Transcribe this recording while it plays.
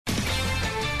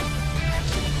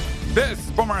This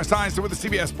is Boomer Esiason with the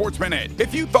CBS Sports Minute.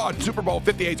 If you thought Super Bowl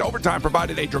 58's overtime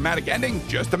provided a dramatic ending,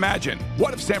 just imagine.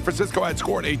 What if San Francisco had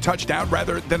scored a touchdown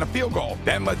rather than a field goal?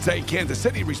 Then let's say Kansas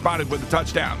City responded with a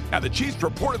touchdown. Now, the Chiefs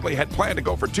reportedly had planned to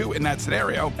go for 2 in that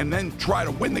scenario and then try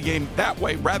to win the game that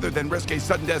way rather than risk a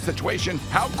sudden death situation.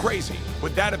 How crazy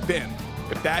would that have been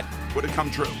if that would have come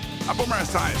true? I'm Boomer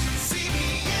Esiason.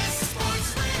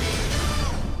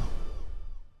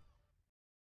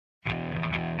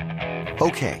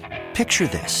 Okay, picture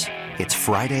this. It's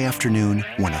Friday afternoon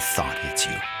when a thought hits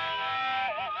you.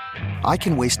 I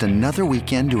can waste another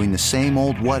weekend doing the same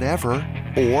old whatever,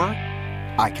 or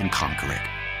I can conquer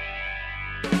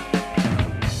it.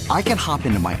 I can hop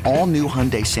into my all-new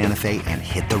Hyundai Santa Fe and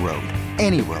hit the road.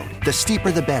 Any road. The steeper,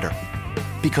 the better.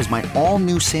 Because my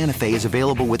all-new Santa Fe is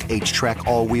available with H-Track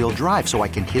all-wheel drive, so I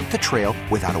can hit the trail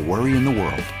without a worry in the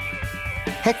world.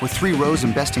 Heck, with 3 rows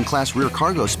and best-in-class rear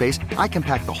cargo space, I can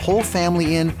pack the whole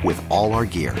family in with all our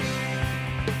gear.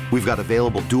 We've got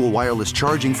available dual wireless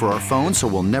charging for our phones, so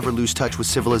we'll never lose touch with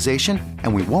civilization,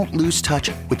 and we won't lose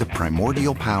touch with the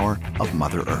primordial power of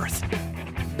Mother Earth.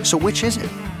 So which is it?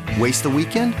 Waste the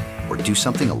weekend or do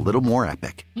something a little more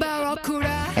epic?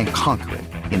 And conquer it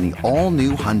in the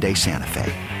all-new Hyundai Santa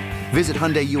Fe. Visit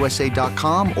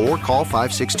HyundaiUSA.com or call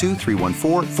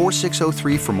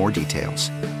 562-314-4603 for more details.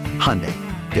 Hyundai,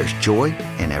 there's joy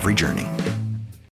in every journey.